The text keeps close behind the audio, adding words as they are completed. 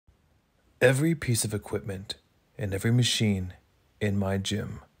Every piece of equipment and every machine in my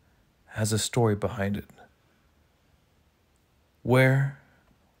gym has a story behind it. Where,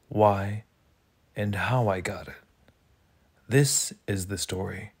 why, and how I got it. This is the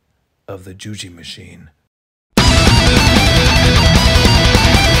story of the Juji machine.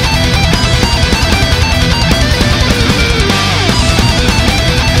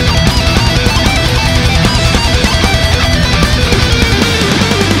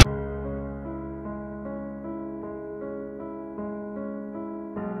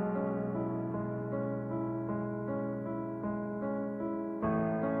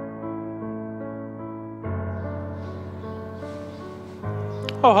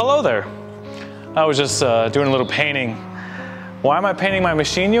 Oh, hello there. I was just doing a little painting. Why am I painting my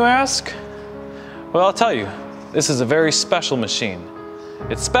machine, you ask? Well, I'll tell you. This is a very special machine.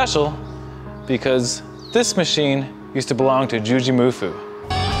 It's special because this machine used to belong to Jujimufu.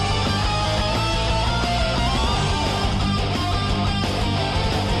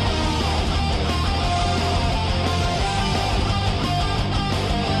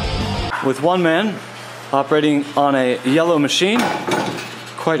 With one man operating on a yellow machine,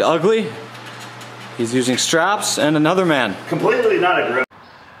 quite ugly. He's using straps, and another man. Completely not a grip.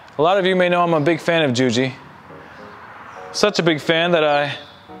 A lot of you may know I'm a big fan of Juji. Such a big fan that I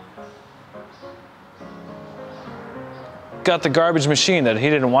got the garbage machine that he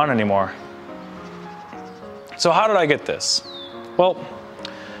didn't want anymore. So how did I get this? Well,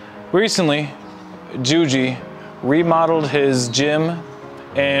 recently Juji remodeled his gym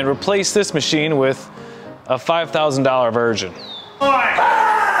and replaced this machine with a $5,000 version.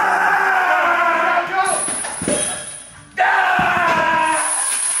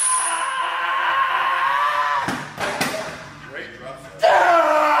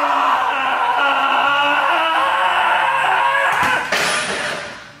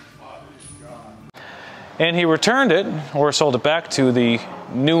 And he returned it, or sold it back to the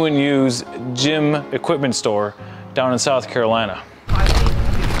new and used gym equipment store down in South Carolina.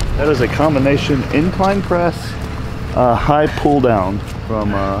 That is a combination incline press, high pull down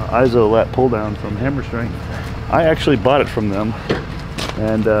from ISO lat pull down from Hammer Strength. I actually bought it from them,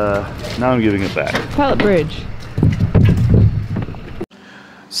 and now I'm giving it back. Pilot Bridge.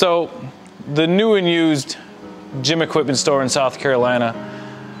 So the new and used gym equipment store in South Carolina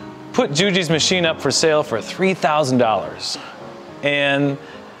put Juji's machine up for sale for $3,000. And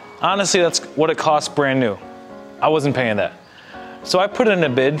honestly, that's what it cost brand new. I wasn't paying that. So I put in a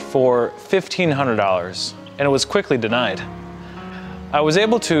bid for $1,500, and it was quickly denied. I was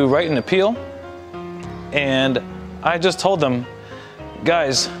able to write an appeal, and I just told them,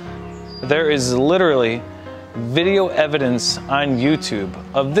 guys, there is literally video evidence on YouTube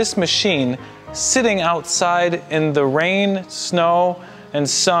of this machine sitting outside in the rain, snow, and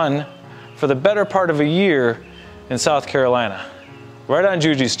sun for the better part of a year in South Carolina, right on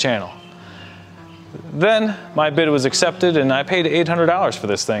Juji's channel. Then my bid was accepted and I paid $800 for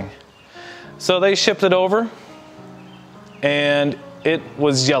this thing. So they shipped it over, and it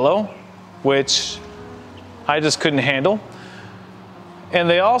was yellow, which I just couldn't handle. And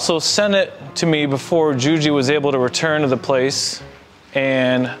they also sent it to me before Juji was able to return to the place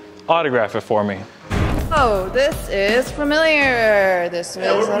and autograph it for me. Oh, this is familiar. This is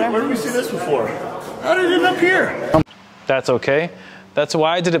Where did we see this before? How did it end up here? That's okay. That's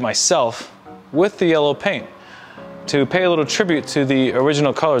why I did it myself with the yellow paint, to pay a little tribute to the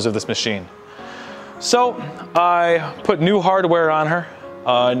original colors of this machine. So I put new hardware on her,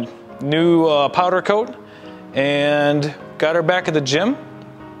 new powder coat, and got her back at the gym.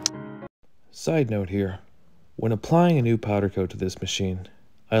 Side note here, when applying a new powder coat to this machine,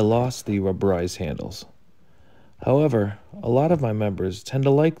 I lost the rubberized handles. However, a lot of my members tend to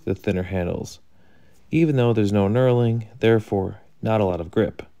like the thinner handles, even though there's no knurling, therefore not a lot of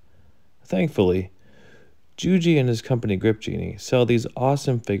grip. Thankfully, Juji and his company Grip Genie sell these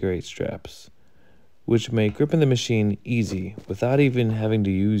awesome figure 8 straps, which make gripping the machine easy without even having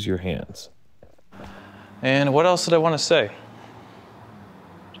to use your hands. And what else did I want to say?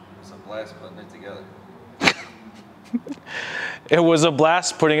 It's a blast putting it together. It was a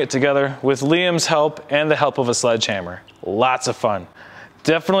blast putting it together with Liam's help and the help of a sledgehammer. Lots of fun.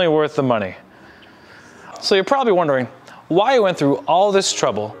 Definitely worth the money. So you're probably wondering why I went through all this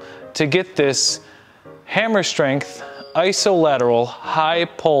trouble to get this hammer strength isolateral high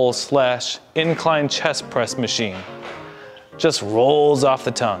pull / incline chest press machine. Just rolls off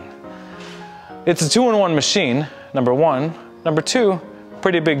the tongue. It's a 2-in-1 machine, number one. Number two,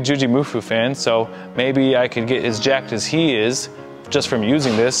 pretty big Jujimufu fan, so maybe I could get as jacked as he is just from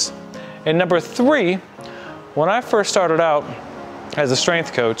using this. And number three, when I first started out as a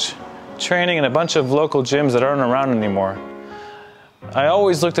strength coach, training in a bunch of local gyms that aren't around anymore, I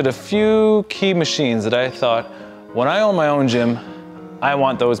always looked at a few key machines that I thought, when I own my own gym, I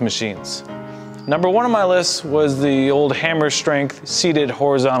want those machines. Number one on my list was the old hammer strength seated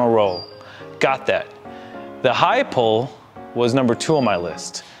horizontal row. Got that. The high pull was number two on my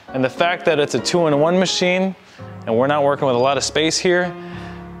list. And the fact that it's a 2-in-1 machine and we're not working with a lot of space here,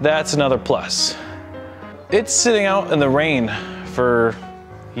 that's another plus. It's sitting out in the rain for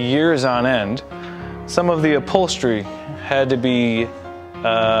years on end. Some of the upholstery had to be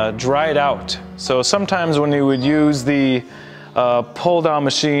dried out. So sometimes when you would use the pull down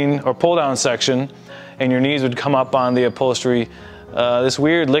machine or pull down section and your knees would come up on the upholstery, this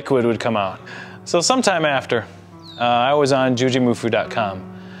weird liquid would come out. So sometime after, I was on Jujimufu.com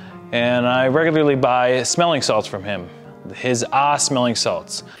and I regularly buy smelling salts from him, his smelling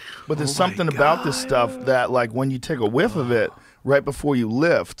salts. But there's something about this stuff that, like, when you take a whiff of it right before you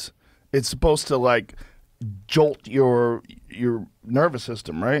lift, it's supposed to, like, jolt your nervous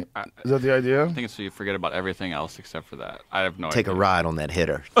system, right? Is that the idea? I think it's so you forget about everything else except for that. I have no idea. Take a ride on that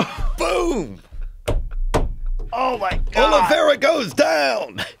hitter. Boom! Oh my God! Oliveira goes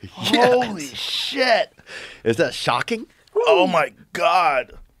down! Holy shit! Is that shocking? Oh my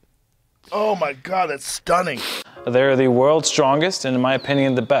God! Oh my God, that's stunning. They're the world's strongest and, in my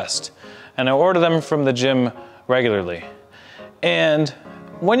opinion, the best. And I order them from the gym regularly. And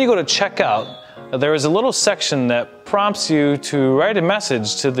when you go to checkout, there is a little section that prompts you to write a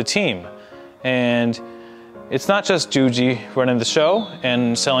message to the team. And it's not just Juji running the show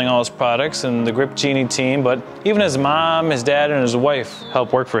and selling all his products and the Grip Genie team, but even his mom, his dad, and his wife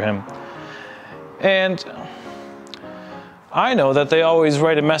help work for him. And I know that they always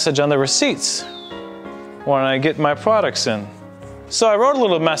write a message on the receipts when I get my products in. So I wrote a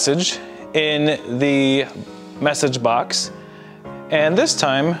little message in the message box, and this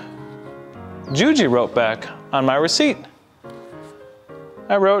time Juji wrote back on my receipt.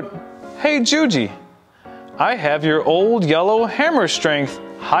 I wrote, "Hey Juji, I have your old yellow hammer strength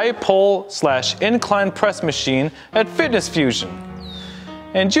high pull / incline press machine at Fitness Fusion."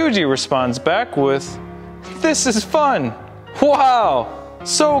 And Juji responds back with, "This is fun. Wow,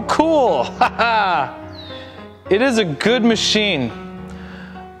 so cool, haha. It is a good machine,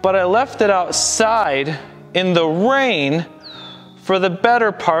 but I left it outside in the rain for the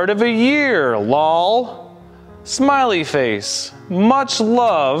better part of a year, lol. Smiley face, much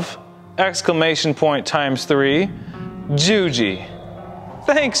love, ! !3, Juji."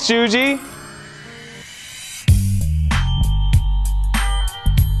 Thanks, Juji.